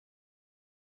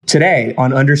Today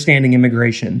on Understanding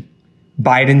Immigration,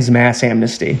 Biden's mass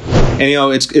amnesty. And,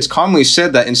 it's commonly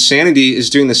said that insanity is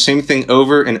doing the same thing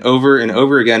over and over and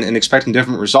over again and expecting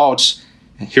different results.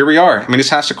 And here we are. This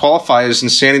has to qualify as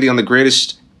insanity on the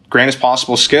grandest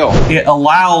possible scale. It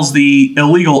allows the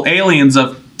illegal aliens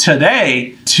of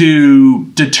today to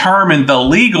determine the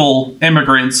legal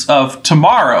immigrants of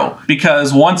tomorrow,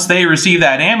 because once they receive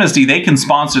that amnesty, they can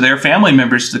sponsor their family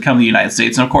members to come to the United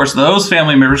States. And of course, those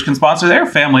family members can sponsor their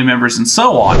family members and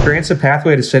so on. Grants a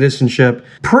pathway to citizenship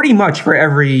pretty much for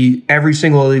every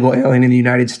single illegal alien in the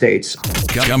United States.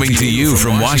 Coming to you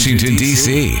from Washington,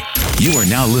 D.C., you are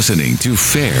now listening to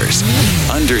FAIR's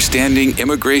Understanding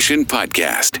Immigration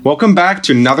Podcast. Welcome back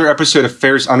to another episode of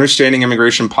FAIR's Understanding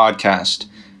Immigration Podcast.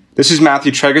 This is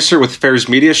Matthew Tregesser with FAIR's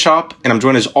Media Shop, and I'm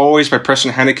joined as always by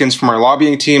Preston Hennekins from our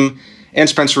lobbying team and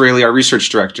Spencer Raley, our research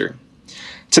director.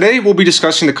 Today, we'll be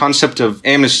discussing the concept of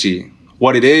amnesty,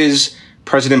 what it is,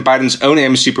 President Biden's own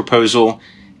amnesty proposal,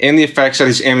 and the effects that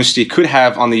his amnesty could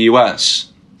have on the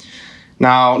U.S.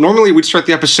 Now, normally we'd start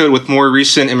the episode with more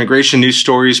recent immigration news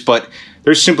stories, but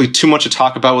there's simply too much to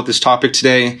talk about with this topic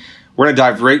today. We're going to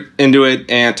dive right into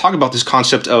it and talk about this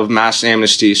concept of mass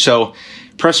amnesty. So,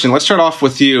 Preston, let's start off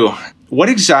with you. What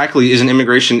exactly is an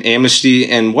immigration amnesty,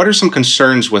 and what are some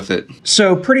concerns with it?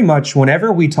 So pretty much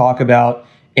whenever we talk about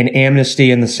an amnesty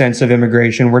in the sense of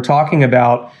immigration, we're talking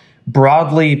about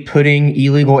broadly putting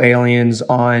illegal aliens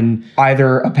on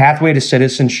either a pathway to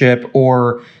citizenship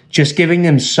or just giving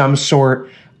them some sort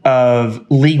of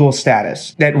legal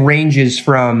status that ranges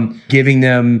from giving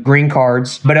them green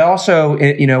cards, but also,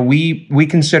 we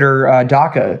consider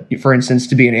DACA, for instance,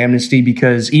 to be an amnesty,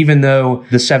 because even though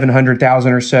the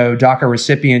 700,000 or so DACA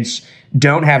recipients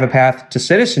don't have a path to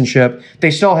citizenship, they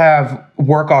still have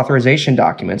work authorization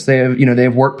documents. They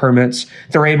have work permits.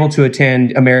 They're able to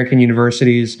attend American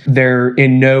universities. They're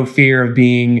in no fear of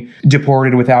being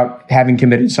deported without having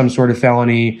committed some sort of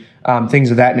felony, things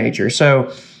of that nature.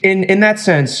 So in that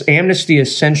sense, amnesty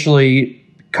essentially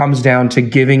comes down to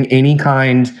giving any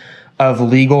kind of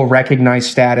legal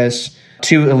recognized status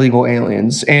to illegal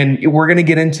aliens. And we're going to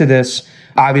get into this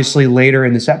obviously later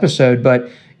in this episode, but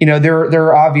there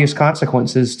are obvious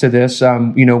consequences to this.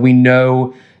 We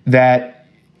know that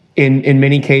in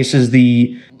many cases,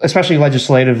 especially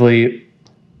legislatively,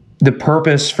 the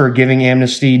purpose for giving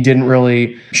amnesty didn't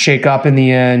really shake up in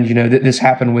the end. This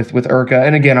happened with IRCA.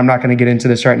 And again, I'm not going to get into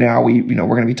this right now. We're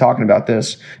going to be talking about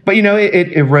this. But,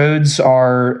 it erodes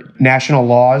our national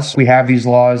laws. We have these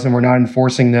laws and we're not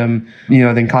enforcing them.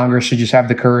 Then Congress should just have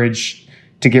the courage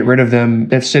to get rid of them.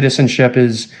 If citizenship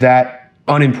is that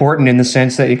unimportant in the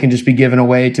sense that it can just be given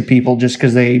away to people just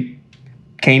because they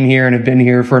came here and have been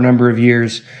here for a number of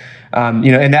years,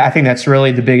 and I think that's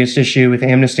really the biggest issue with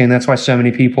amnesty, and that's why so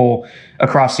many people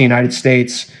across the United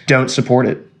States don't support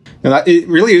it. It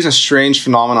really is a strange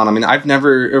phenomenon. I've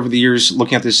never, over the years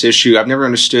looking at this issue, I've never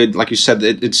understood, like you said,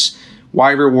 that it's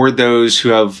why reward those who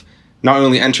have not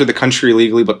only entered the country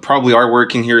illegally, but probably are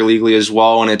working here illegally as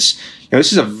well. And it's,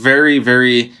 this is a very,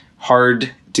 very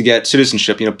hard to get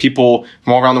citizenship. People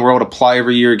from all around the world apply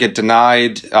every year, get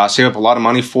denied, save up a lot of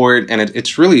money for it, and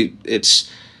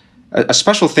it's a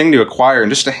special thing to acquire, and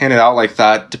just to hand it out like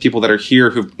that to people that are here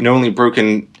who've not only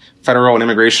broken federal and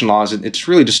immigration laws, it's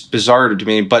really just bizarre to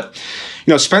me. But,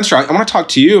 Spencer, I want to talk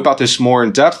to you about this more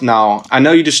in depth now. I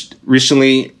know you just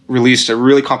recently released a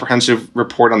really comprehensive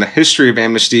report on the history of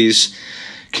amnesties.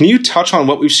 Can you touch on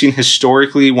what we've seen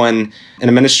historically when an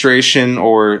administration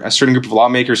or a certain group of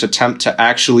lawmakers attempt to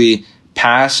actually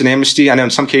pass an amnesty? I know in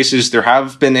some cases there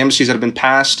have been amnesties that have been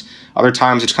passed. Other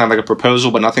times it's kind of like a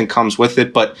proposal, but nothing comes with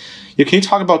it. But can you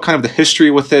talk about kind of the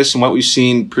history with this and what we've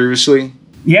seen previously?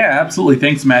 Yeah, absolutely.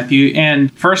 Thanks, Matthew.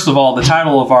 And first of all, the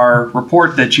title of our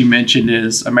report that you mentioned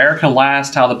is America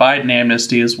Last, How the Biden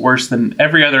Amnesty is Worse Than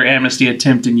Every Other Amnesty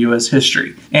Attempt in U.S.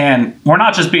 History. And we're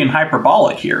not just being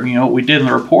hyperbolic here. What we did in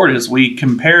the report is we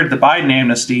compared the Biden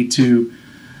amnesty to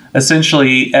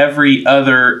essentially every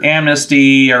other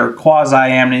amnesty or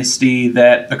quasi-amnesty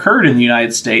that occurred in the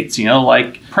United States.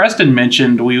 Like Preston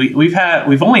mentioned,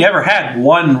 we've only ever had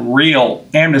one real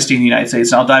amnesty in the United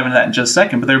States, and I'll dive into that in just a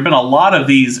second. But there have been a lot of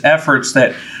these efforts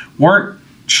that weren't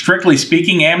strictly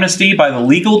speaking amnesty by the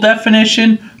legal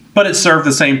definition, but it served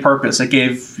the same purpose. It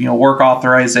gave work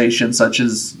authorization, such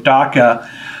as DACA.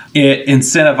 It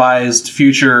incentivized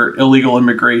future illegal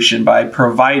immigration by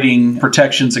providing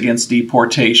protections against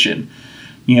deportation.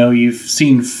 You've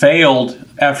seen failed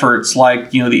efforts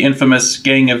like, the infamous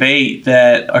Gang of Eight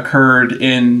that occurred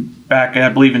back, I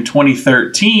believe, in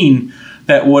 2013,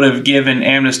 that would have given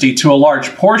amnesty to a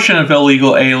large portion of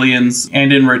illegal aliens,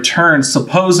 and in return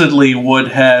supposedly would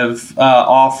have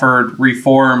offered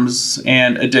reforms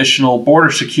and additional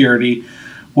border security,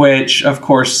 which, of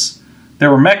course, there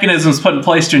were mechanisms put in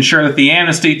place to ensure that the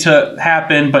amnesty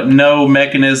happened, but no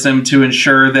mechanism to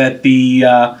ensure that the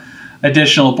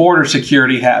additional border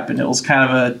security happened. It was kind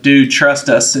of a do trust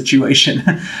us situation.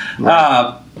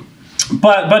 Right.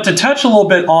 But to touch a little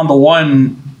bit on the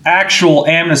one actual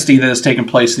amnesty that has taken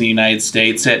place in the United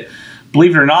States, it,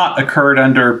 believe it or not, occurred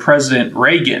under President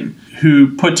Reagan,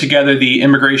 who put together the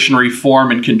Immigration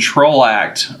Reform and Control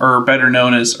Act, or better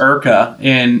known as IRCA,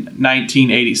 in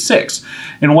 1986.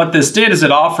 And what this did is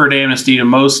it offered amnesty to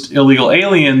most illegal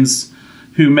aliens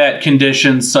who met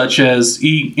conditions such as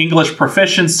English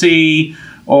proficiency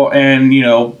and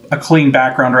a clean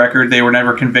background record. They were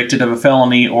never convicted of a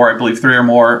felony or, I believe, 3 or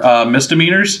more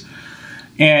misdemeanors.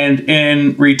 And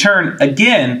in return,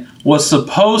 again, was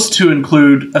supposed to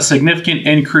include a significant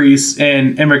increase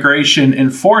in immigration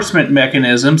enforcement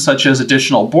mechanisms, such as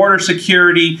additional border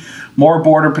security, more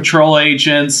border patrol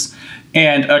agents,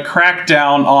 and a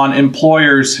crackdown on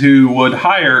employers who would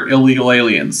hire illegal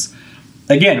aliens.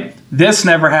 Again, this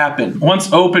never happened.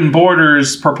 Once open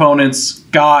borders proponents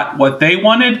got what they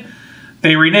wanted,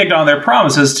 they reneged on their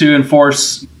promises to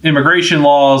enforce immigration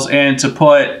laws and to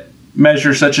put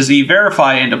measures such as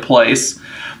E-Verify into place.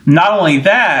 Not only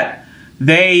that,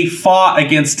 they fought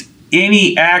against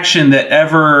any action that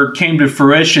ever came to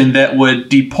fruition that would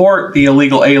deport the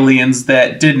illegal aliens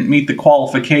that didn't meet the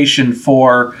qualification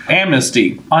for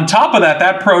amnesty. On top of that,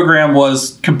 that program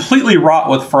was completely wrought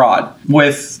with fraud,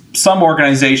 with some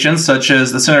organizations, such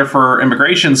as the Center for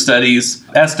Immigration Studies,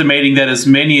 estimating that as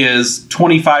many as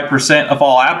 25% of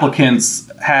all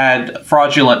applicants had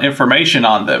fraudulent information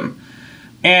on them.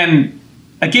 And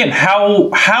again,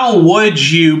 how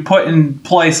would you put in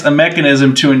place a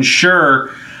mechanism to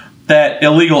ensure that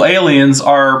illegal aliens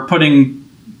are putting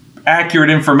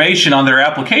accurate information on their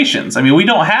applications? I mean, we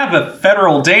don't have a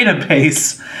federal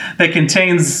database that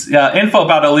contains info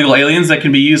about illegal aliens that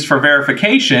can be used for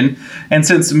verification. And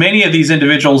since many of these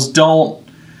individuals don't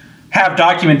have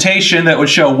documentation that would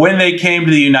show when they came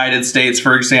to the United States,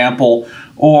 for example,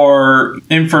 or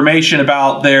information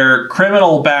about their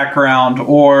criminal background,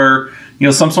 or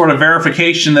some sort of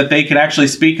verification that they can actually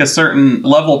speak a certain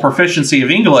level of proficiency of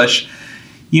English,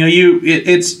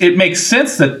 it makes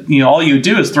sense that all you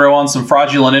do is throw on some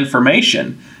fraudulent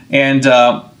information and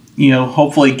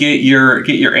hopefully get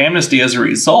your amnesty as a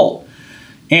result.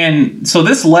 And so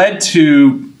this led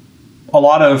to a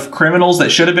lot of criminals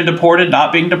that should have been deported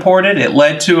not being deported. It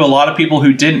led to a lot of people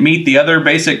who didn't meet the other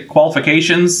basic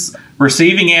qualifications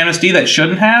receiving amnesty that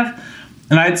shouldn't have.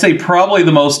 And I'd say probably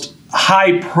the most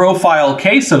high-profile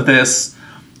case of this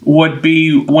would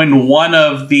be when one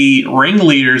of the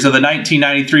ringleaders of the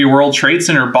 1993 World Trade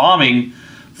Center bombing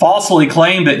falsely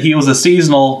claimed that he was a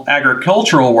seasonal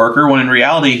agricultural worker, when in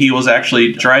reality he was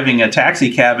actually driving a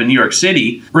taxi cab in New York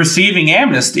City, receiving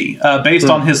amnesty based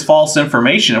on his false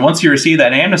information. And once he received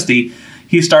that amnesty,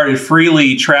 he started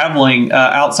freely traveling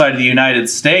outside of the United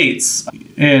States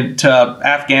to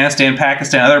Afghanistan,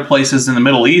 Pakistan, other places in the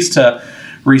Middle East to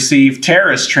receive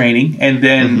terrorist training, and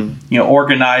then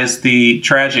organize the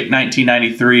tragic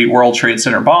 1993 World Trade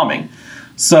Center bombing.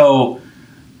 So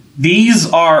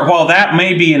these are, while that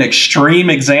may be an extreme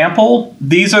example,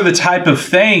 these are the type of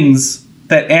things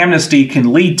that amnesty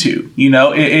can lead to.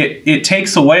 It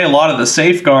takes away a lot of the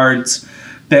safeguards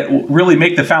that really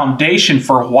make the foundation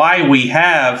for why we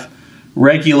have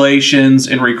regulations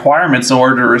and requirements in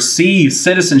order to receive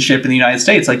citizenship in the United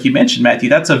States. Like you mentioned, Matthew,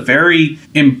 that's a very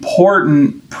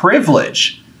important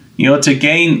privilege, to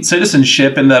gain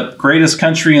citizenship in the greatest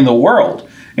country in the world.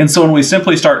 And so when we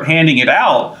simply start handing it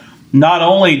out, not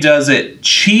only does it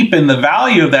cheapen the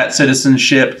value of that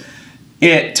citizenship,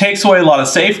 it takes away a lot of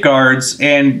safeguards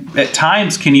and at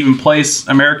times can even place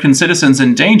American citizens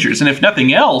in dangers. And if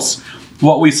nothing else,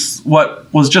 what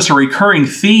was just a recurring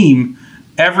theme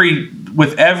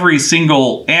with every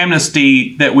single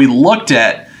amnesty that we looked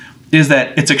at is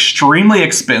that it's extremely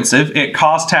expensive. It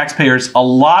costs taxpayers a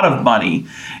lot of money,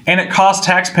 and it costs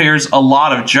taxpayers a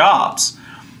lot of jobs.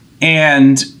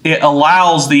 And it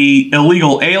allows the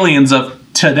illegal aliens of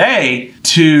today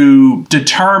to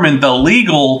determine the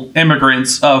legal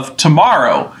immigrants of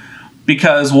tomorrow.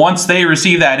 Because once they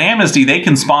receive that amnesty, they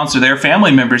can sponsor their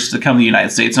family members to come to the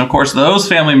United States. And of course, those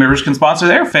family members can sponsor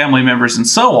their family members and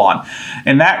so on.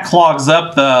 And that clogs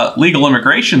up the legal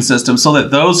immigration system so that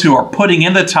those who are putting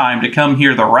in the time to come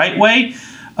here the right way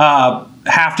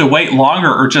have to wait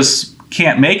longer or just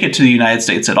can't make it to the United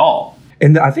States at all.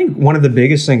 And I think one of the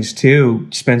biggest things too,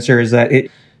 Spencer, is that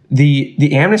the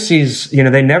amnesties,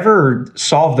 they never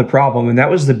solved the problem. And that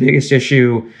was the biggest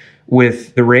issue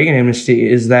with the Reagan amnesty,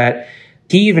 is that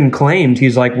he even claimed,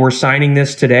 he's like, we're signing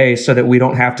this today so that we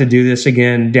don't have to do this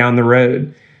again down the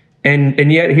road.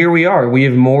 And yet here we are. We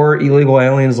have more illegal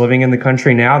aliens living in the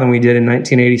country now than we did in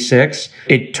 1986.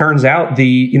 It turns out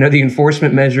the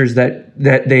enforcement measures that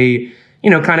they,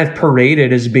 kind of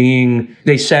paraded as being,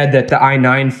 they said that the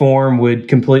I-9 form would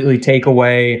completely take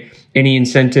away any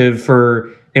incentive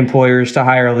for employers to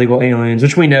hire illegal aliens,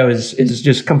 which we know is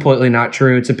just completely not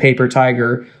true. It's a paper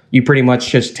tiger. You pretty much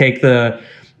just take the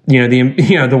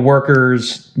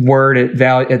worker's word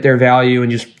at their value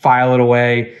and just file it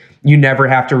away. You never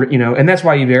have to, and that's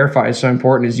why E-Verify is so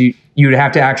important, is you'd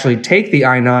have to actually take the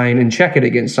I-9 and check it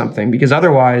against something, because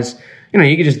otherwise,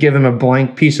 you could just give them a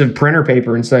blank piece of printer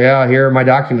paper and say, oh, here are my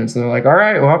documents. And they're like, all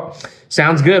right, well,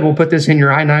 sounds good. We'll put this in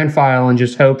your I-9 file and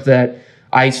just hope that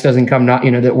ICE doesn't come, that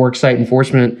worksite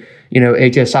enforcement,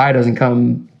 HSI doesn't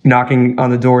come knocking on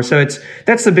the door. So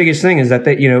that's the biggest thing, is that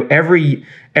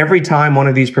every time one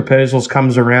of these proposals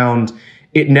comes around,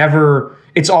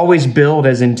 it's always billed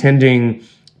as intending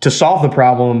to solve the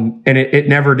problem. And it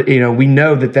never, we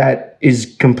know that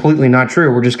is completely not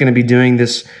true. We're just going to be doing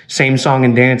this same song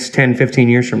and dance 10, 15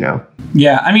 years from now.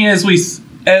 Yeah. I mean, as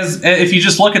if you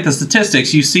just look at the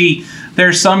statistics, you see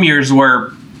there's some years where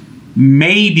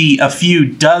maybe a few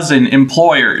dozen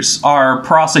employers are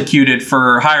prosecuted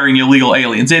for hiring illegal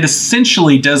aliens. It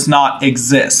essentially does not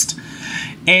exist.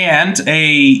 And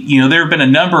there have been a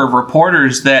number of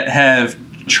reporters that have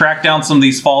tracked down some of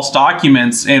these false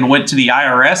documents and went to the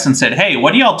IRS and said, hey,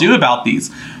 what do y'all do about these?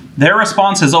 Their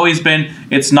response has always been,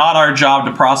 it's not our job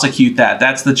to prosecute that.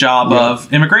 That's the job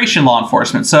of immigration law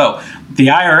enforcement. So the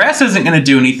IRS isn't going to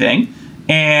do anything.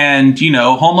 And,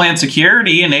 Homeland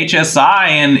Security and HSI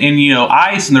and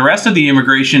ICE and the rest of the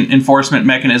immigration enforcement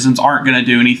mechanisms aren't going to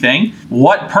do anything.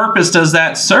 What purpose does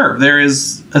that serve? There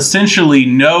is essentially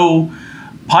no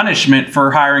punishment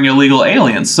for hiring illegal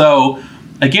aliens. So,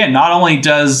 again, not only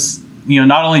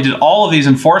did all of these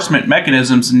enforcement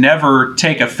mechanisms never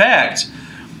take effect,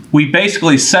 we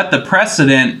basically set the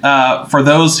precedent for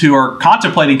those who are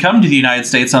contemplating coming to the United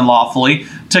States unlawfully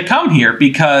to come here,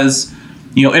 because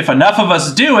if enough of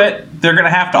us do it, they're going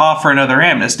to have to offer another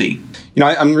amnesty.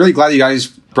 I'm really glad you guys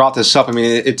brought this up. I mean,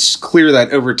 it's clear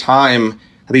that over time,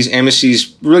 these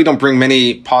amnesties really don't bring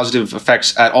many positive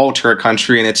effects at all to our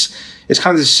country. And it's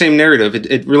kind of the same narrative.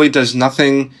 It really does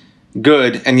nothing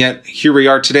good. And yet here we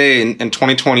are today in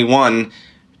 2021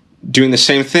 doing the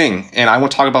same thing. And I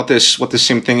want to talk about what this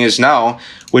same thing is now,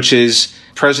 which is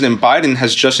President Biden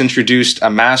has just introduced a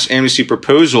mass amnesty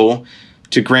proposal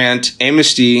to grant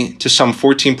amnesty to some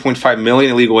 14.5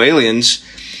 million illegal aliens.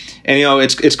 And,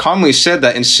 it's commonly said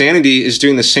that insanity is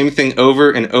doing the same thing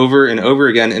over and over and over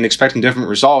again and expecting different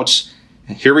results.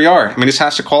 And here we are. I mean, this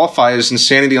has to qualify as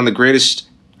insanity on the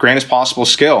grandest possible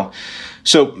scale.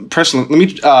 So, Preston, let me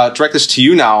direct this to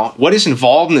you now. What is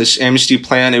involved in this amnesty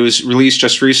plan? It was released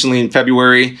just recently in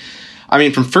February. I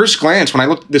mean, from first glance, when I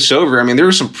looked this over, there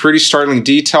were some pretty startling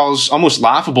details, almost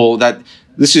laughable, that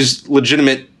this is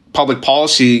legitimate public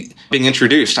policy being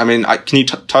introduced. I mean, can you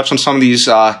touch on some of these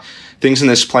things in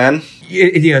this plan?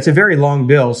 It's a very long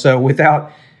bill. So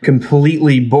without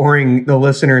completely boring the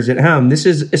listeners at home, this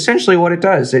is essentially what it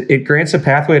does. It grants a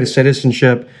pathway to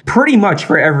citizenship pretty much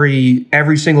for every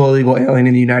single illegal alien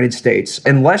in the United States.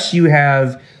 Unless you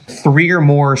have 3 or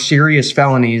more serious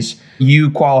felonies,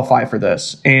 you qualify for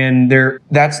this. And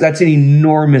that's an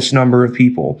enormous number of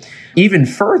people. Even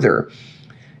further,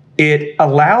 it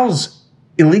allows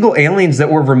illegal aliens that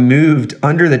were removed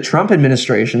under the Trump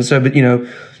administration. So,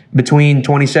 between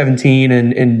 2017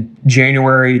 and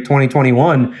January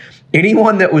 2021,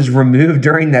 anyone that was removed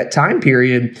during that time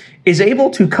period is able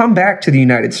to come back to the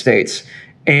United States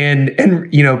and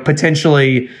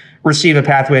potentially receive a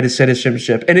pathway to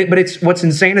citizenship. But it's what's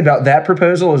insane about that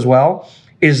proposal as well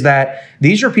is that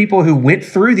these are people who went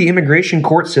through the immigration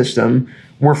court system,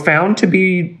 were found to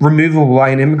be removable by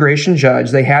an immigration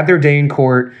judge. They had their day in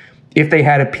court. If they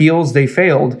had appeals, they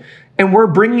failed. And we're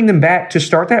bringing them back to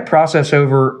start that process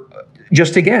over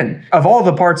just again. Of all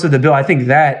the parts of the bill, I think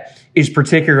that is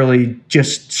particularly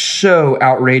just so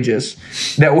outrageous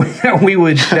that we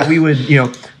would,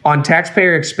 on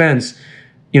taxpayer expense,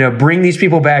 bring these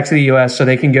people back to the U.S. so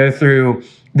they can go through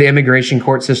the immigration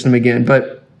court system again.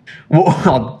 But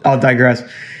I'll digress.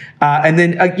 And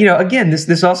then, again,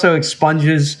 this also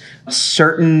expunges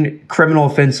certain criminal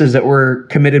offenses that were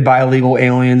committed by illegal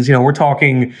aliens. We're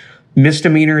talking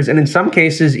misdemeanors and in some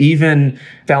cases, even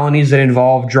felonies that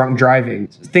involve drunk driving,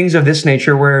 things of this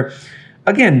nature where,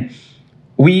 again,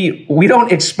 we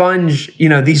don't expunge,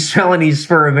 these felonies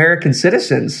for American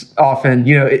citizens often.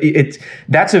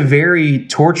 That's a very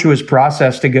tortuous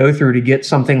process to go through to get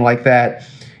something like that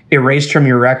erased from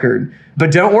your record.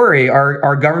 But don't worry,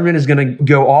 our government is going to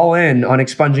go all in on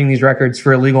expunging these records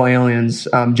for illegal aliens,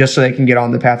 just so they can get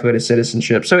on the pathway to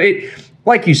citizenship. So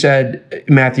like you said,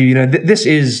 Matthew, this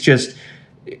is just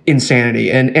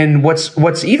insanity. And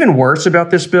what's even worse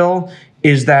about this bill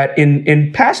is that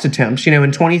in past attempts,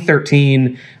 in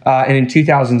 2013 and in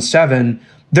 2007,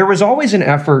 there was always an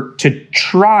effort to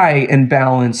try and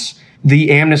balance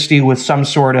the amnesty with some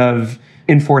sort of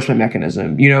enforcement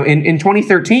mechanism. In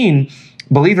 2013,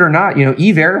 believe it or not,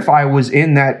 E-Verify was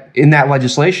in that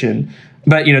legislation,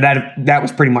 but that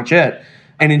was pretty much it.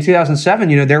 And in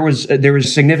 2007, there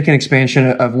was significant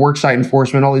expansion of worksite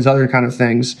enforcement, all these other kind of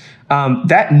things.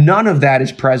 That none of that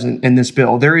is present in this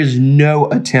bill. There is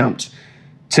no attempt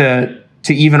to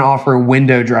even offer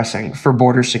window dressing for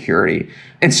border security.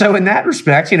 And so in that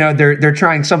respect, they're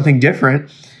trying something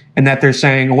different, in that they're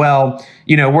saying, well,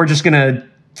 we're just going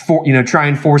to try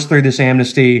and force through this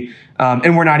amnesty,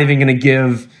 and we're not even going to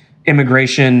give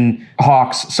immigration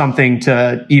hawks something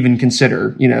to even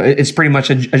consider. It's pretty much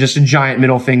just a giant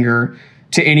middle finger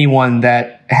to anyone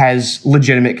that has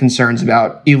legitimate concerns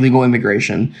about illegal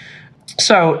immigration.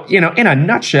 So, in a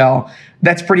nutshell,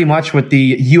 that's pretty much what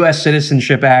the U.S.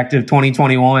 Citizenship Act of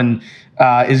 2021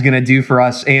 is going to do for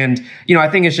us. And, I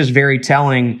think it's just very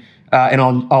telling, and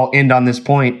I'll end on this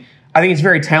point. I think it's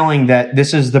very telling that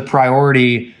this is the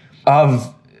priority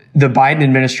of the Biden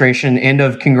administration and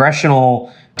of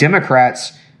congressional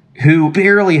Democrats who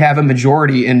barely have a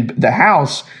majority in the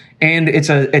House. And it's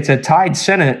a tied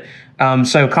Senate.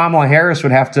 So Kamala Harris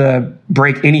would have to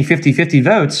break any 50-50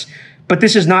 votes. But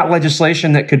this is not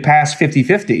legislation that could pass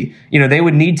 50-50. They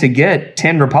would need to get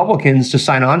 10 Republicans to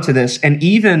sign on to this. And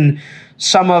even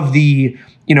some of the,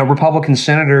 Republican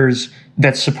senators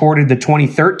that supported the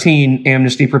 2013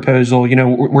 amnesty proposal,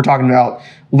 we're talking about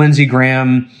Lindsey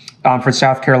Graham from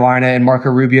South Carolina and Marco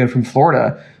Rubio from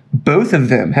Florida. Both of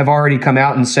them have already come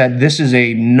out and said this is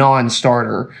a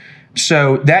non-starter.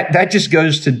 So that just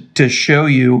goes to show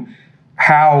you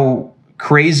how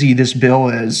crazy this bill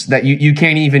is, that you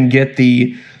can't even get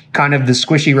the kind of the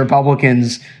squishy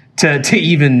Republicans to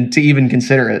even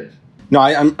consider it. No,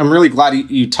 I'm really glad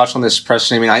you touched on this,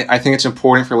 Preston. I think it's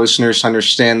important for listeners to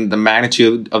understand the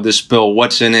magnitude of this bill,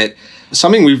 what's in it.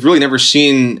 Something we've really never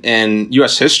seen in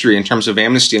U.S. history in terms of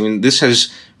amnesty. This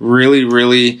has really,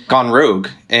 really gone rogue.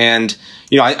 And,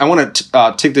 I want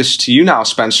to take this to you now,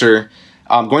 Spencer.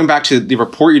 Going back to the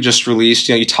report you just released,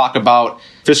 you talk about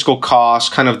fiscal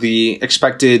costs, kind of the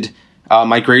expected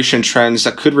migration trends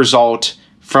that could result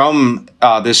from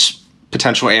this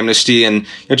potential amnesty, and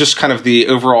just kind of the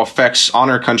overall effects on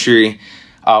our country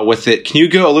with it. Can you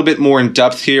go a little bit more in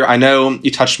depth here? I know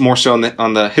you touched more so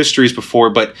on the histories before,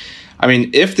 but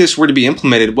if this were to be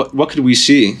implemented, what could we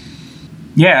see?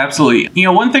 Yeah, absolutely.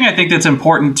 One thing I think that's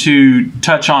important to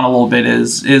touch on a little bit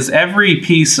is every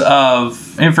piece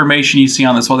of information you see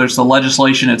on this, whether it's the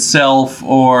legislation itself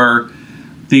or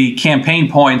the campaign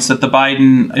points that the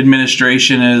Biden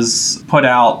administration has put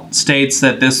out, states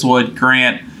that this would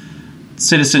grant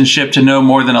citizenship to no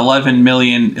more than 11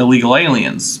 million illegal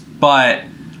aliens. But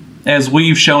as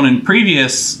we've shown in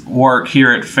previous work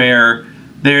here at FAIR,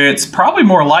 it's probably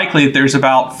more likely that there's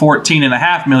about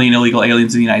 14.5 million illegal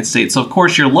aliens in the United States. So, of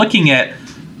course, you're looking at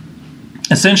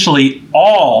essentially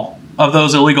all of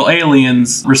those illegal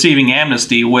aliens receiving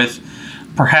amnesty, with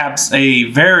perhaps a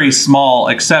very small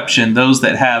exception, those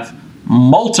that have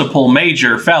multiple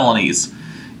major felonies,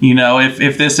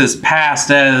 if this is passed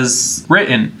as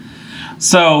written.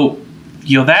 So,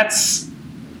 that's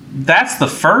the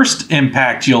first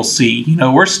impact you'll see.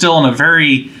 We're still in a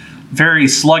very, very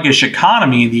sluggish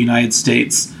economy in the United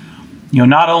States.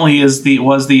 Not only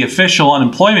was the official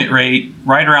unemployment rate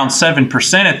right around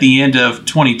 7% at the end of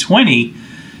 2020,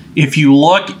 if you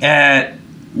look at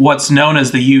what's known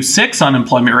as the U6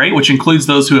 unemployment rate, which includes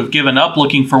those who have given up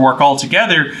looking for work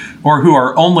altogether or who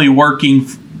are only working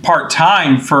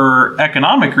part-time for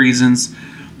economic reasons,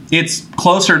 it's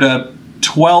closer to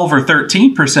 12 or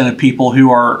 13% of people who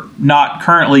are not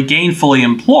currently gainfully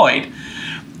employed.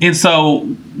 And so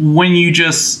when you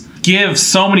just give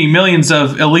so many millions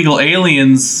of illegal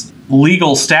aliens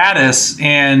legal status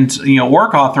and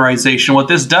work authorization, what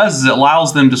this does is it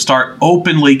allows them to start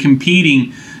openly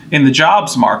competing in the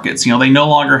jobs markets. They no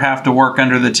longer have to work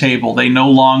under the table. They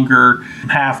no longer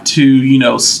have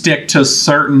to, stick to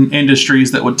certain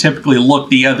industries that would typically look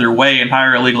the other way and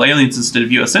hire illegal aliens instead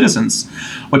of U.S. citizens.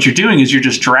 What you're doing is you're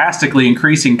just drastically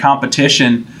increasing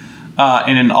competition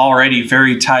in an already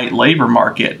very tight labor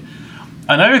market.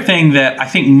 Another thing that I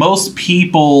think most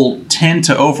people tend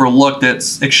to overlook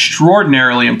that's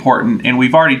extraordinarily important, and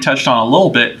we've already touched on a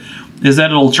little bit, is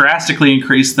that it'll drastically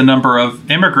increase the number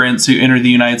of immigrants who enter the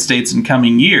United States in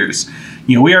coming years.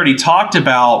 We already talked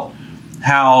about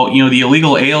how, the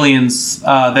illegal aliens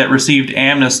that received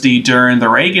amnesty during the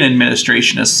Reagan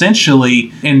administration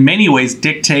essentially, in many ways,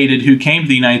 dictated who came to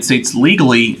the United States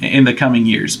legally in the coming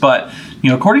years. But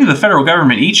according to the federal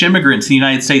government, each immigrant to the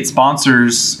United States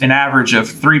sponsors an average of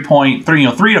 3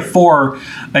 to 4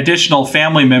 additional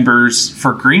family members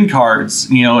for green cards,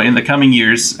 in the coming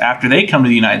years after they come to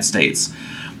the United States.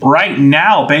 Right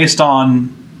now, based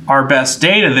on our best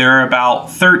data, there are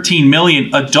about 13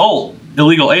 million adult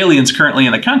illegal aliens currently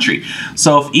in the country.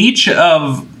 So if each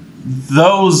of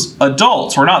those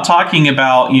adults, we're not talking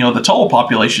about, the total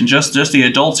population, just the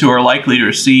adults who are likely to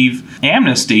receive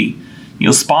amnesty,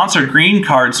 sponsored green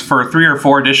cards for 3 or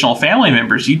 4 additional family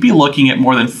members, you'd be looking at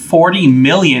more than 40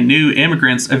 million new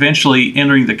immigrants eventually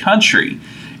entering the country.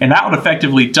 And that would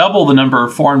effectively double the number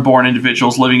of foreign-born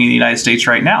individuals living in the United States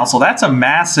right now. So that's a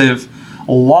massive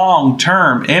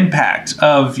long-term impact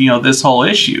of, this whole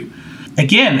issue.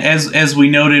 Again, as we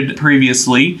noted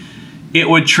previously, it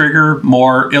would trigger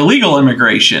more illegal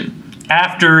immigration.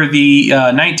 After the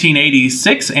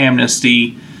 1986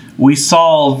 amnesty, we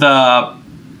saw the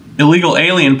illegal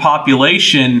alien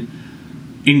population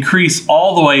increase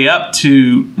all the way up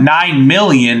to 9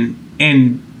 million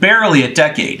in barely a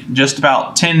decade, just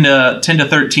about 10 to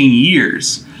 13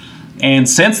 years. And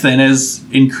since then has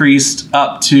increased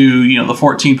up to, the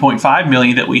 14.5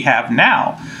 million that we have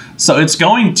now. So it's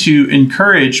going to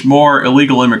encourage more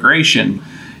illegal immigration.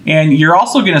 And you're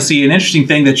also going to see an interesting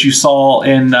thing that you saw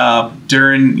during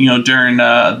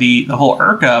the whole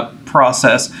IRCA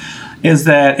process is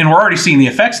that, and we're already seeing the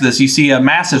effects of this, you see a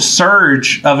massive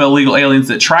surge of illegal aliens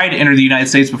that try to enter the United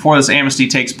States before this amnesty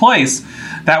takes place.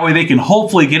 That way they can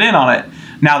hopefully get in on it.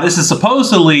 Now, this is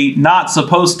supposedly not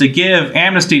supposed to give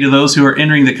amnesty to those who are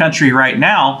entering the country right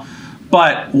now,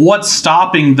 but what's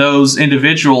stopping those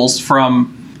individuals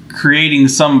from creating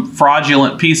some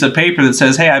fraudulent piece of paper that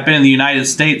says, hey, I've been in the United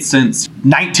States since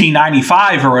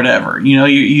 1995 or whatever?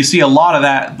 You see a lot of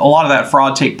that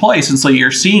fraud take place. And so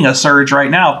you're seeing a surge right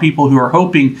now of people who are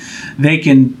hoping they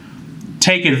can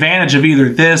take advantage of either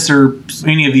this or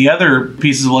any of the other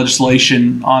pieces of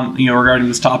legislation on, regarding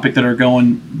this topic that are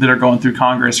going through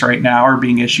Congress right now or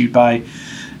being issued by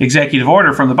executive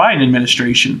order from the Biden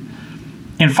administration.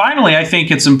 And finally, I think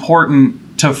it's important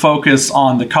to focus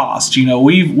on the cost.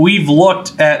 We've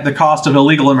looked at the cost of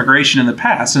illegal immigration in the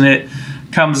past, and it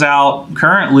comes out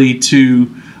currently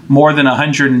to more than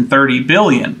 $130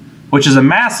 billion, which is a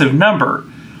massive number.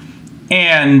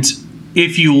 And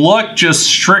if you look just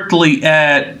strictly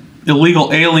at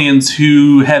illegal aliens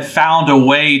who have found a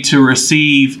way to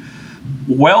receive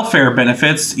welfare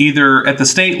benefits, either at the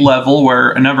state level,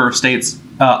 where a number of states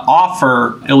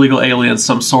offer illegal aliens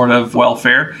some sort of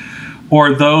welfare,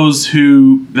 or those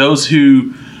who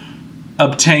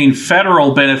obtain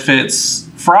federal benefits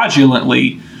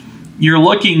fraudulently, you're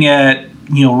looking at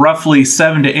roughly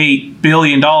 $7 to $8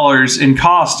 billion in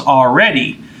cost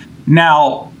already.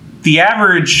 Now, the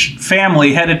average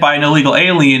family headed by an illegal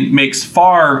alien makes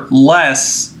far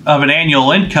less of an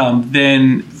annual income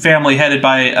than family headed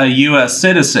by a U.S.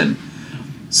 citizen.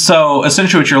 So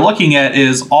essentially what you're looking at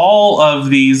is all of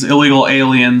these illegal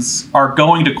aliens are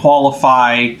going to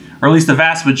qualify, or at least the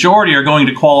vast majority are going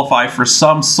to qualify for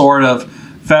some sort of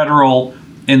federal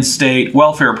and state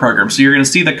welfare program. So you're going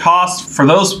to see the cost for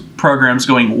those programs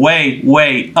going way,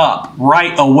 way up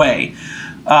right away,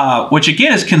 which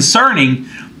again is concerning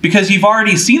because you've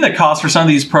already seen the cost for some of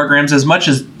these programs as much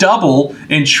as double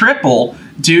and triple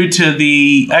due to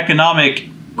the economic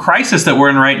crisis that we're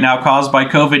in right now caused by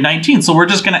COVID-19. So we're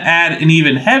just going to add an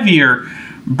even heavier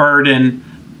burden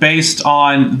based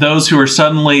on those who are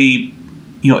suddenly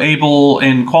able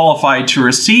and qualified to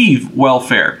receive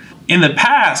welfare. In the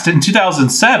past, in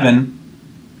 2007,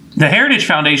 the Heritage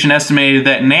Foundation estimated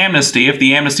that an amnesty, if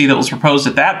the amnesty that was proposed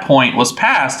at that point was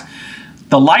passed,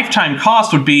 the lifetime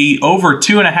cost would be over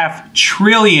 $2.5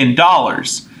 trillion.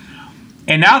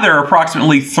 And now there are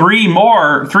approximately 3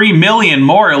 million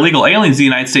more illegal aliens in the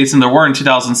United States than there were in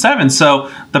 2007. So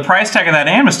the price tag of that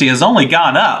amnesty has only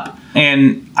gone up.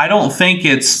 And I don't think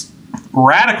it's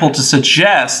radical to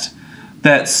suggest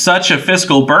that such a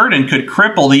fiscal burden could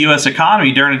cripple the U.S.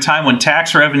 economy during a time when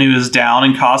tax revenue is down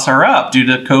and costs are up due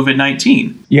to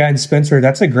COVID-19. Yeah, and Spencer,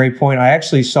 that's a great point. I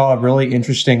actually saw a really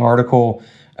interesting article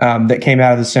that came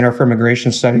out of the Center for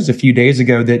Immigration Studies a few days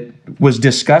ago that was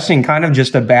discussing kind of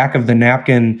just a back of the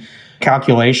napkin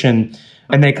calculation.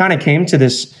 And they kind of came to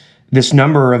this this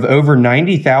number of over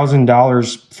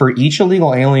 $90,000 for each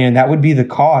illegal alien. That would be the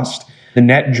cost, the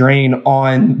net drain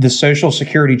on the Social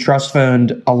Security Trust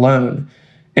Fund alone.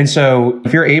 And so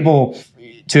if you're able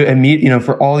to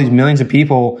for all these millions of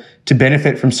people to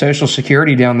benefit from Social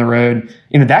Security down the road,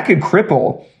 that could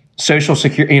cripple Social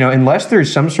Security, unless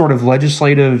there's some sort of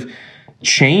legislative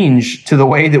change to the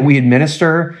way that we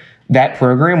administer that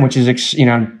program, which is,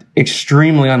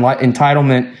 extremely unlikely.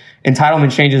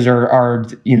 Entitlement changes are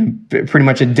pretty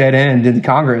much a dead end in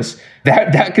Congress.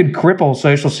 That could cripple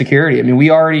Social Security. I mean, we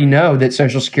already know that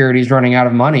Social Security is running out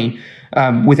of money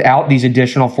without these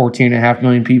additional 14.5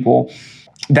 million people.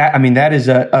 That is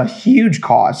a huge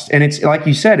cost. And it's like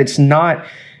you said, it's not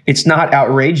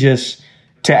outrageous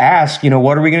to ask,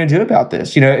 what are we going to do about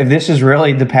this? If this is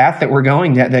really the path that we're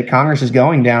going, that Congress is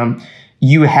going down,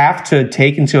 you have to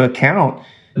take into account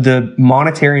the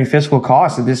monetary and fiscal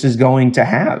costs that this is going to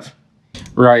have.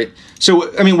 Right.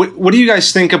 So, what do you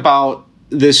guys think about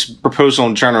this proposal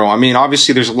in general?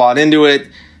 Obviously there's a lot into it.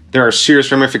 There are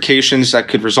serious ramifications that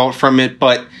could result from it,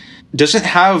 but does it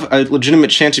have a legitimate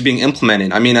chance of being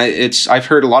implemented? I've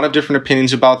heard a lot of different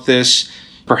opinions about this.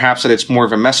 Perhaps that it's more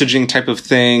of a messaging type of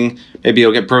thing. Maybe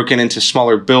it'll get broken into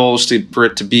smaller bills for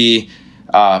it to be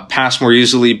passed more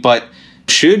easily. But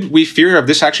should we fear of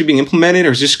this actually being implemented,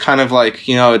 or is this kind of like,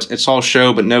 it's all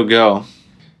show but no go?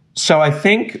 So I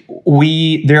think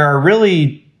there are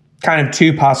really kind of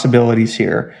two possibilities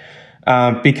here,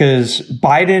 because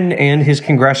Biden and his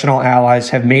congressional allies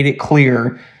have made it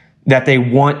clear that they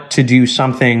want to do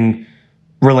something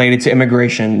related to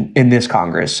immigration in this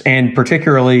Congress. And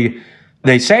particularly,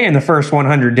 they say in the first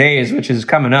 100 days, which is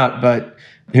coming up, but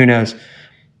who knows?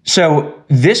 So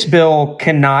this bill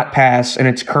cannot pass in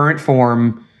its current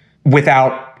form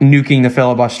without nuking the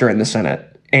filibuster in the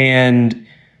Senate. And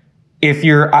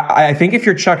I think if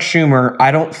you're Chuck Schumer,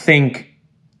 I don't think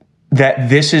that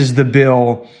this is the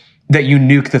bill that you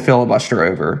nuke the filibuster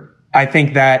over. I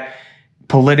think that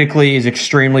politically is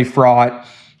extremely fraught.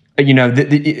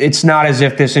 It's not as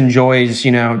if this enjoys,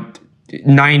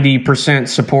 90%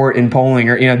 support in polling,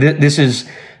 or, this is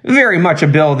very much a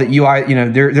bill that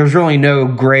there's really no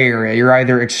gray area. You're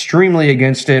either extremely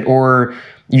against it or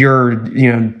you're,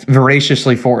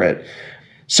 voraciously for it.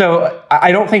 So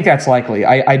I don't think that's likely.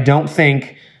 I don't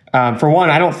think, for one,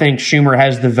 I don't think Schumer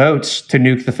has the votes to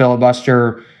nuke the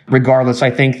filibuster regardless.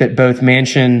 I think that both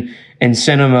Manchin and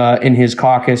Sinema in his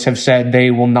caucus have said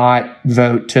they will not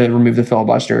vote to remove the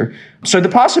filibuster. So the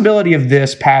possibility of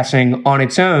this passing on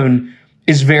its own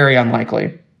is very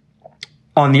unlikely.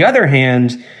 On the other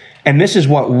hand, and this is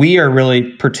what we are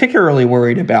really particularly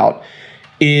worried about,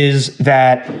 is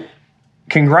that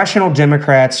congressional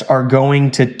Democrats are going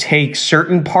to take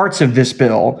certain parts of this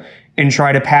bill and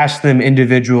try to pass them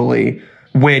individually,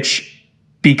 which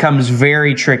becomes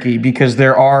very tricky because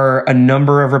there are a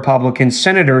number of Republican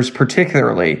senators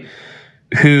particularly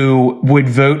who would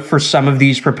vote for some of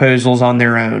these proposals on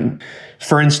their own.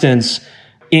 For instance,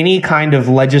 any kind of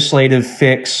legislative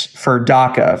fix for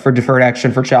DACA, for Deferred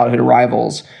Action for Childhood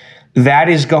Arrivals, that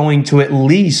is going to at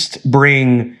least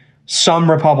bring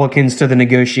some Republicans to the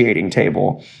negotiating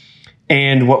table.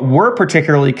 And what we're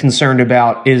particularly concerned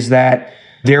about is that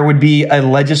there would be a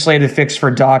legislative fix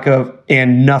for DACA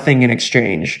and nothing in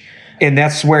exchange. And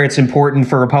that's where it's important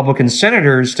for Republican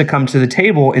senators to come to the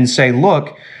table and say,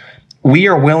 look, we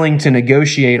are willing to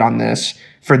negotiate on this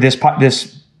for this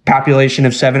population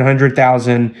of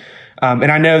 700,000.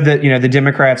 And I know that, the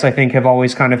Democrats, I think, have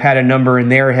always kind of had a number in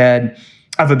their head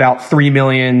of about 3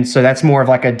 million. So that's more of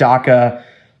like a DACA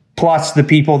plus the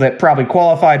people that probably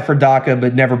qualified for DACA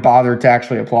but never bothered to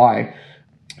actually apply.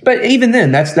 But even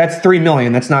then, that's 3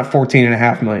 million. That's not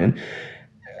 14.5 million.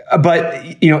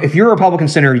 But, if you're a Republican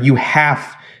senator, you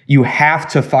have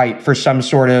to fight for some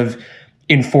sort of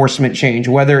enforcement change,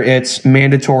 whether it's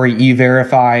mandatory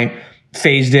E-Verify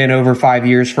phased in over 5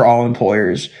 years for all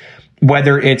employers,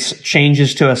 whether it's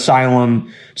changes to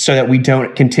asylum so that we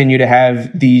don't continue to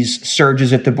have these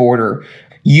surges at the border.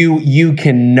 You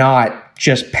cannot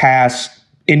just pass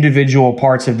individual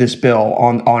parts of this bill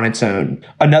on its own.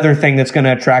 Another thing that's going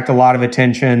to attract a lot of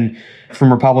attention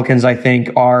from Republicans, I think,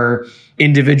 are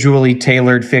individually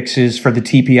tailored fixes for the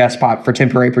TPS for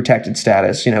temporary protected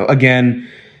status. Again,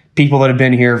 people that have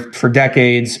been here for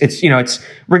decades. It's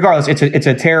regardless. It's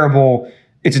a terrible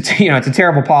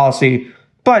policy,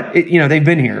 but they've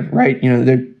been here, right?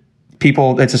 They're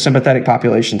people. It's a sympathetic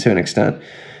population to an extent.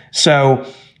 So.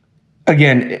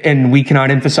 Again, and we cannot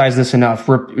emphasize this enough,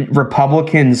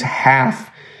 Republicans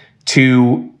have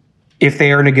to, if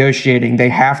they are negotiating, they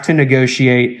have to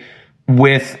negotiate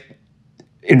with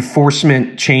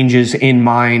enforcement changes in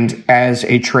mind as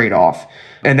a trade-off.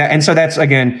 And so that's,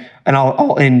 again, and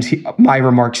I'll end my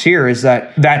remarks here, is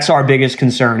that that's our biggest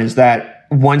concern, is that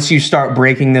once you start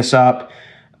breaking this up,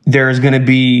 there's going to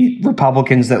be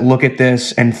Republicans that look at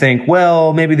this and think,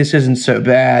 well, maybe this isn't so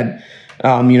bad.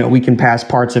 We can pass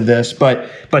parts of this, but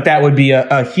that would be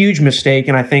a huge mistake.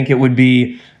 And I think it would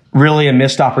be really a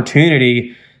missed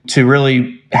opportunity to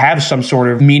really have some sort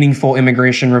of meaningful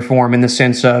immigration reform in the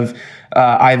sense of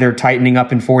either tightening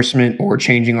up enforcement or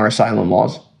changing our asylum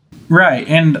laws. Right.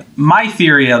 And my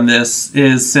theory on this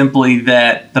is simply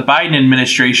that the Biden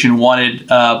administration wanted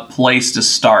a place to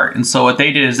start. And so what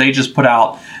they did is they just put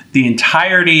out the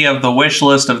entirety of the wish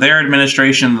list of their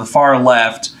administration, the far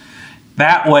left.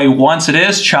 That way, once it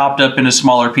is chopped up into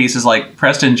smaller pieces, like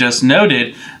Preston just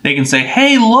noted, they can say,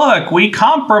 hey, look, we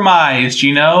compromised,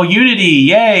 unity,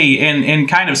 yay, and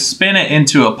kind of spin it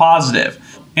into a positive.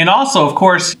 And also, of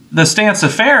course, the stance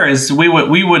of FAIR is we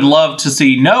would love to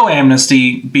see no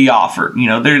amnesty be offered.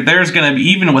 There's going to be,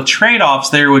 even with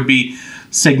trade-offs, there would be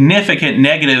significant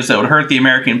negatives that would hurt the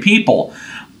American people.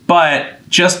 But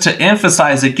just to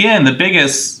emphasize again, the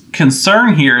biggest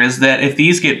concern here is that if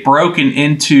these get broken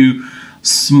into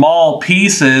small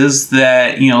pieces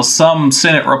that, some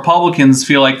Senate Republicans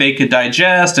feel like they could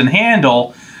digest and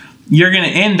handle, you're going to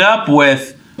end up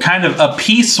with kind of a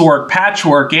piecework,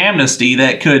 patchwork amnesty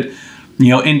that could,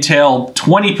 entail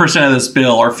 20% of this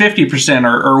bill or 50%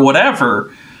 or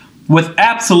whatever, with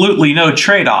absolutely no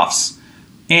trade-offs.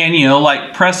 And,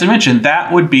 like Preston mentioned,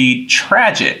 that would be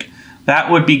tragic.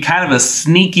 That would be kind of a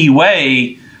sneaky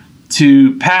way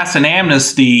to pass an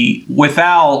amnesty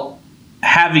without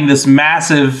having this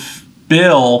massive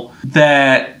bill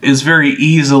that is very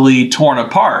easily torn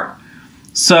apart.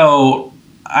 So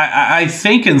I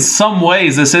think in some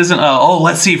ways this isn't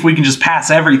let's see if we can just pass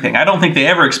everything. I don't think they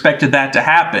ever expected that to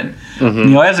happen.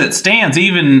 Mm-hmm. As it stands,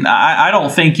 even I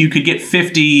don't think you could get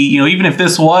 50, even if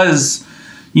this was,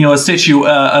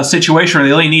 a situation where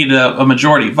they only needed a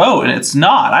majority vote, and it's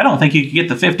not. I don't think you could get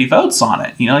the 50 votes on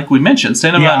it. Like we mentioned,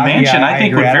 Sinema and Manchin, I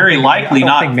think would very likely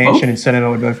not vote. I don't think Manchin and Sinema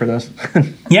would vote for this.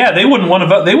 Yeah, they wouldn't want to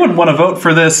vote. They wouldn't want to vote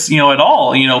for this, at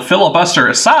all. Filibuster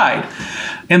aside.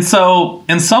 And so,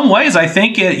 in some ways, I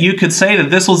think you could say that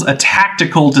this was a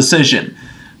tactical decision,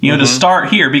 to start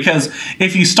here. Because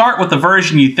if you start with the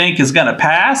version you think is going to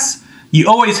pass, you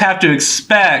always have to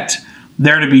expect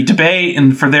there to be debate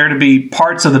and for there to be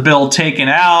parts of the bill taken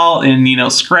out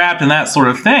and, scrapped and that sort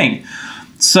of thing.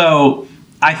 So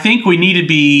I think we need to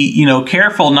be,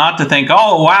 careful not to think,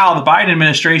 oh, wow, the Biden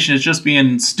administration is just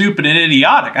being stupid and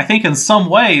idiotic. I think in some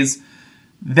ways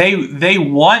they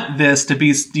want this to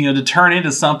be, to turn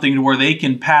into something to where they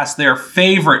can pass their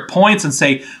favorite points and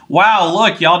say, wow,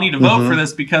 look, y'all need to vote for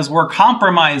this because we're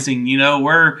compromising,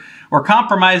 we're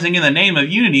compromising in the name of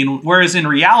unity. And whereas in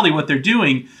reality, what they're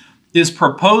doing is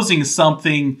proposing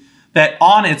something that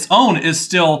on its own is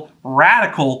still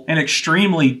radical and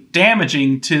extremely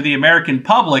damaging to the American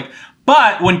public.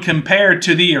 But when compared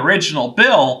to the original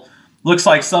bill, looks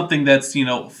like something that's,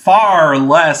 far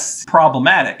less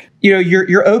problematic.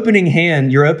 Your opening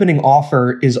hand, your opening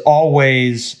offer is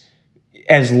always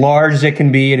as large as it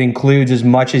can be. It includes as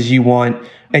much as you want.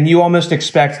 And you almost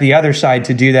expect the other side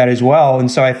to do that as well. And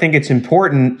so I think it's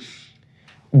important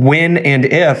when and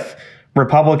if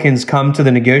Republicans come to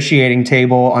the negotiating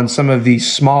table on some of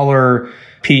these smaller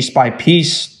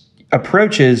piece-by-piece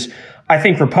approaches, I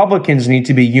think Republicans need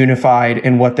to be unified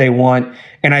in what they want.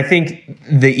 And I think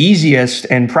the easiest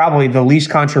and probably the least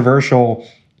controversial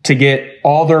to get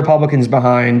all the Republicans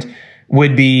behind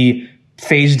would be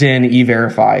phased in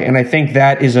E-Verify. And I think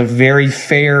that is a very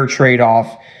fair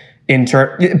trade-off.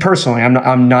 Personally,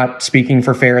 I'm not speaking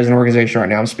for FAIR as an organization right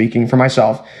now. I'm speaking for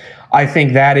myself. I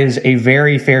think that is a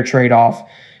very fair trade-off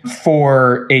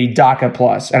for a DACA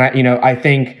plus. And I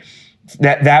think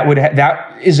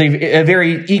that is a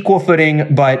very equal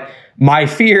footing, but my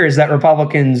fear is that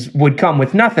Republicans would come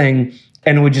with nothing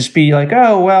and would just be like,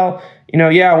 oh, well,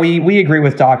 we agree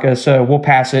with DACA, so we'll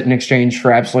pass it in exchange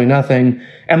for absolutely nothing.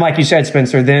 And like you said,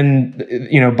 Spencer, then,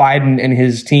 Biden and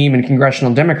his team and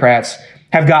congressional Democrats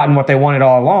have gotten what they wanted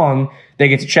all along. They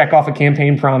get to check off a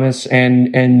campaign promise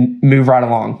and move right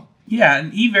along. Yeah,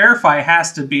 and E-Verify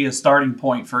has to be a starting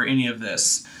point for any of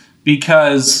this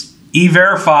because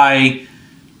E-Verify,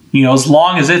 as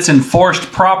long as it's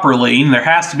enforced properly, and there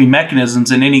has to be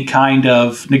mechanisms in any kind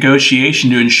of negotiation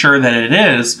to ensure that it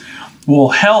is,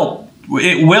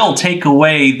 it will take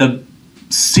away the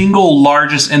single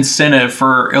largest incentive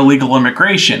for illegal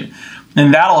immigration.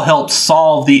 And that'll help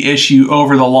solve the issue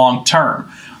over the long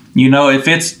term. If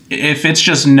it's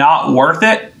just not worth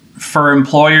it for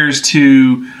employers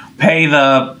to pay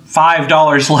the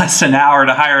 $5 less an hour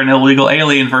to hire an illegal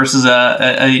alien versus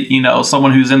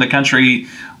someone who's in the country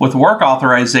with work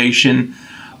authorization,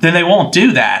 then they won't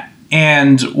do that.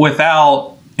 And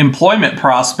without employment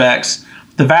prospects,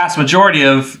 the vast majority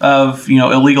of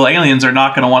illegal aliens are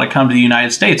not going to want to come to the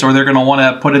United States, or they're going to want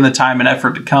to put in the time and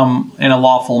effort to come in a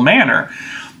lawful manner.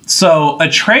 So a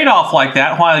trade-off like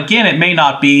that, while again it may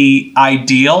not be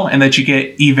ideal and that you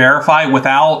get E-Verify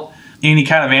without any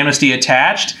kind of amnesty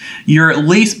attached, you're at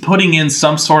least putting in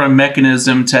some sort of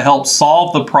mechanism to help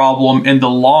solve the problem in the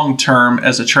long term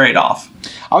as a trade-off.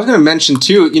 I was going to mention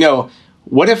too,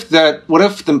 what if the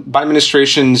Biden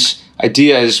administration's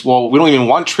idea is, well, we don't even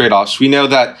want trade-offs. We know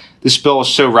that this bill is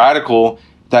so radical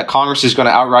that Congress is going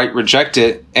to outright reject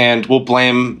it, and we'll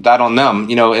blame that on them.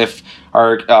 If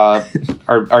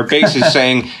our base is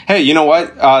saying, hey, you know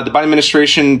what? The Biden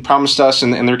administration promised us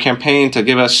in their campaign to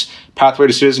give us pathway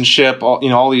to citizenship,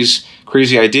 all these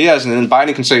crazy ideas, and then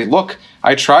Biden can say, look,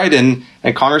 I tried, and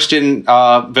Congress didn't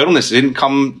vote on this. It didn't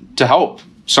come to help.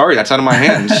 Sorry, that's out of my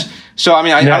hands. So,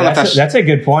 I don't know if that's a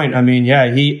good point.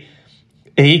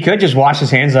 He could just wash his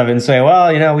hands of it and say,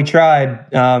 well, we tried.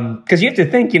 Because you have to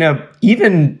think,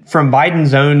 even from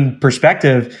Biden's own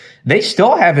perspective, they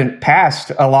still haven't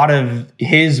passed a lot of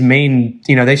his main,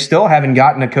 they still haven't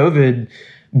gotten a COVID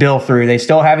bill through. They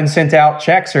still haven't sent out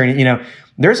checks or,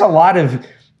 there's a lot of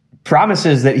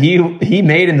promises that he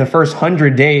made in the first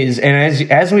 100 days. And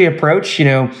as we approach,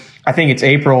 I think it's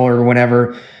April or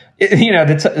whenever,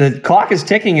 the clock is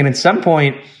ticking, and at some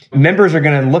point, members are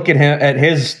going to look at him, at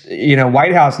his,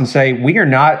 White House, and say, we are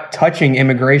not touching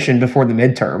immigration before the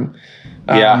midterm.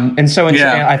 And so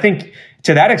I think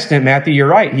to that extent, Matthew, you're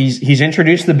right. He's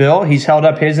introduced the bill. He's held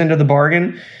up his end of the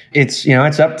bargain. It's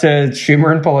up to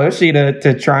Schumer and Pelosi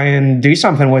to try and do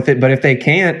something with it. But if they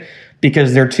can't,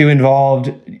 because they're too involved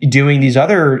doing these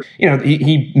other,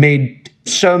 he made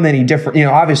so many different,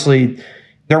 obviously,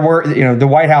 the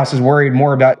White House is worried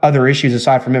more about other issues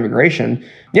aside from immigration.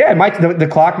 Yeah, the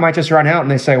clock might just run out,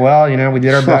 and they say, well, we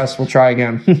did our best. We'll try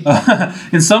again.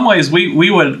 In some ways, we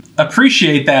would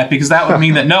appreciate that, because that would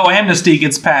mean that no amnesty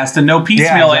gets passed and no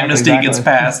piecemeal amnesty gets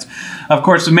passed. Of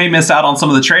course, we may miss out on some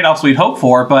of the trade-offs we'd hope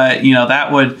for, but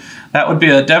that would be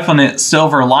a definite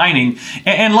silver lining.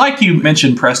 And like you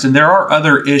mentioned, Preston, there are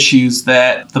other issues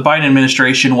that the Biden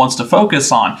administration wants to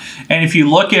focus on. And if you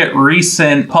look at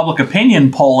recent public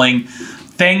opinion polling,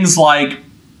 things like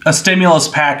a stimulus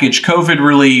package, COVID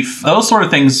relief, those sort of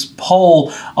things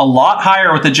poll a lot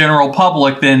higher with the general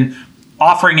public than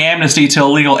offering amnesty to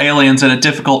illegal aliens in a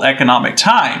difficult economic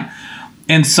time.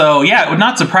 And so, it would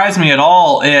not surprise me at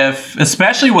all if,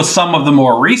 especially with some of the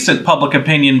more recent public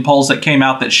opinion polls that came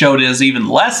out that showed it as even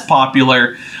less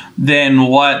popular than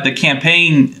what the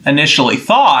campaign initially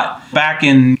thought back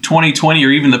in 2020 or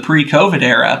even the pre-COVID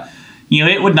era,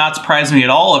 it would not surprise me at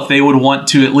all if they would want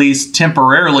to at least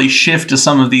temporarily shift to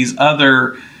some of these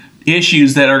other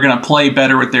issues that are going to play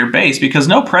better with their base, because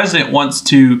no president wants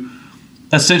to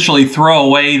essentially throw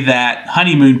away that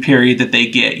honeymoon period that they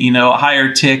get, a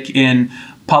higher tick in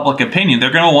public opinion.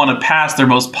 They're going to want to pass their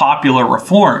most popular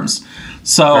reforms.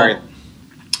 So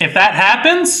if that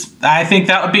happens, I think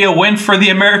that would be a win for the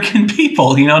American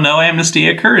people. No amnesty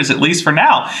occurs, at least for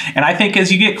now. And I think as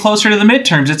you get closer to the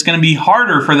midterms, it's going to be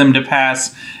harder for them to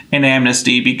pass an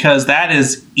amnesty, because that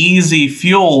is easy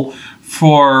fuel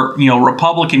for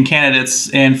Republican candidates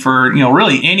and for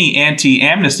really any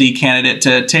anti-amnesty candidate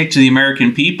to take to the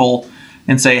American people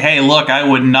and say, hey, look, I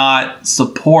would not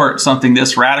support something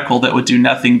this radical that would do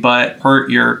nothing but hurt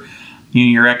your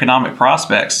economic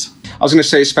prospects. I was going to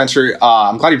say, Spencer,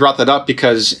 I'm glad you brought that up,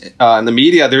 because in the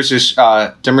media there's this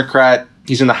Democrat.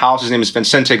 He's in the House. His name is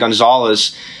Vicente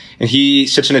Gonzalez, and he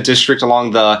sits in a district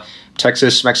along the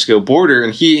Texas-Mexico border,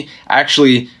 and he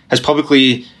actually has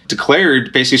publicly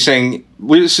declared, basically saying,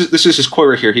 this is his quote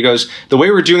right here. He goes, "The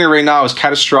way we're doing it right now is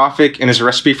catastrophic and is a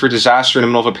recipe for disaster in the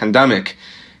middle of a pandemic."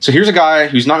 So here's a guy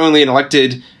who's not only an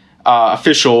elected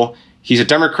official, he's a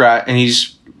Democrat, and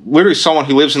he's literally someone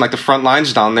who lives in the front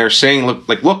lines down there, saying, look,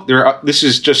 this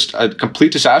is just a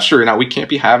complete disaster right now. We can't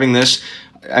be having this.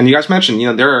 And you guys mentioned,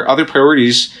 there are other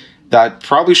priorities that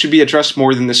probably should be addressed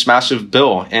more than this massive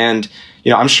bill. And,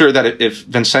 I'm sure that if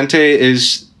Vicente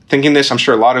is thinking this, I'm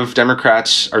sure a lot of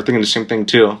Democrats are thinking the same thing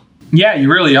too. Yeah,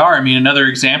 you really are. Another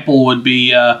example would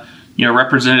be,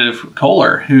 Representative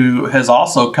Kohler, who has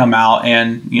also come out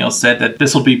and, said that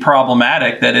this will be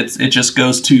problematic, that it just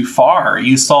goes too far.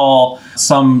 You saw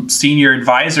some senior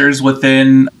advisors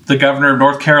within the governor of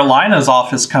North Carolina's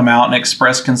office come out and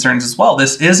express concerns as well.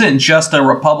 This isn't just a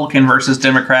Republican versus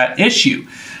Democrat issue,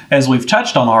 as we've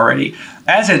touched on already.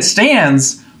 As it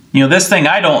stands, This thing,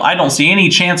 I don't see any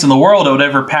chance in the world it would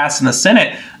ever pass in the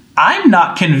Senate. I'm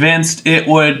not convinced it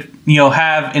would,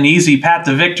 have an easy path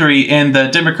to victory in the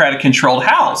Democratic-controlled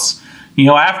House.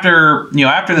 After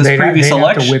this previous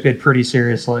election, have to whip it pretty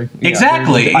seriously.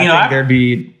 Exactly. I think there'd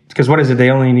be, because what is it? They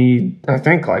only need, I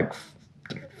think, like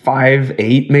 5,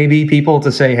 8 maybe people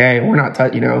to say, "Hey, we're not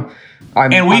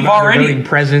I'm already voting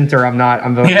present, or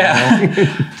I'm voting." Yeah.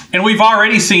 No. And we've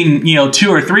already seen 2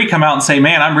 or 3 come out and say,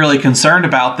 "Man, I'm really concerned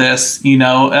about this."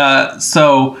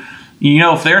 So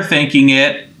if they're thinking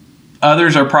it,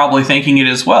 others are probably thinking it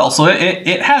as well. So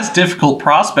it has difficult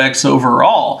prospects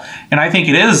overall. And I think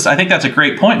that's a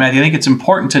great point, Matthew. I think it's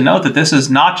important to note that this is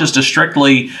not just a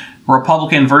strictly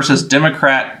Republican versus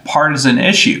Democrat partisan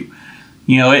issue.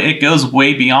 It goes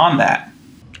way beyond that.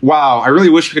 Wow, I really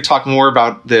wish we could talk more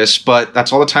about this, but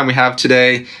that's all the time we have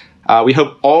today. We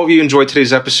hope all of you enjoyed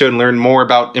today's episode and learned more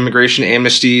about immigration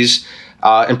amnesties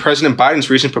and President Biden's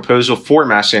recent proposal for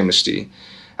mass amnesty.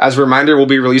 As a reminder, we'll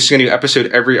be releasing a new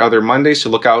episode every other Monday, so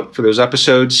look out for those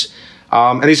episodes.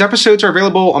 And these episodes are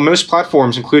available on most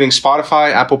platforms, including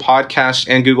Spotify, Apple Podcasts,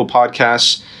 and Google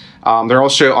Podcasts. They're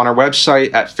also on our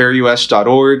website at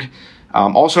fairus.org.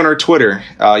 Also on our Twitter.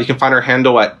 You can find our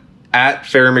handle at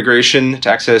Fair Immigration to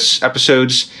access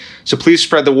episodes. So please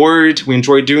spread the word. We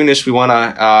enjoy doing this. We want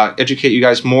to educate you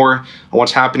guys more on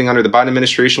what's happening under the Biden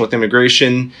administration with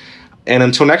immigration. And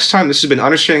until next time, this has been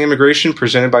Understanding Immigration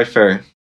presented by Fair.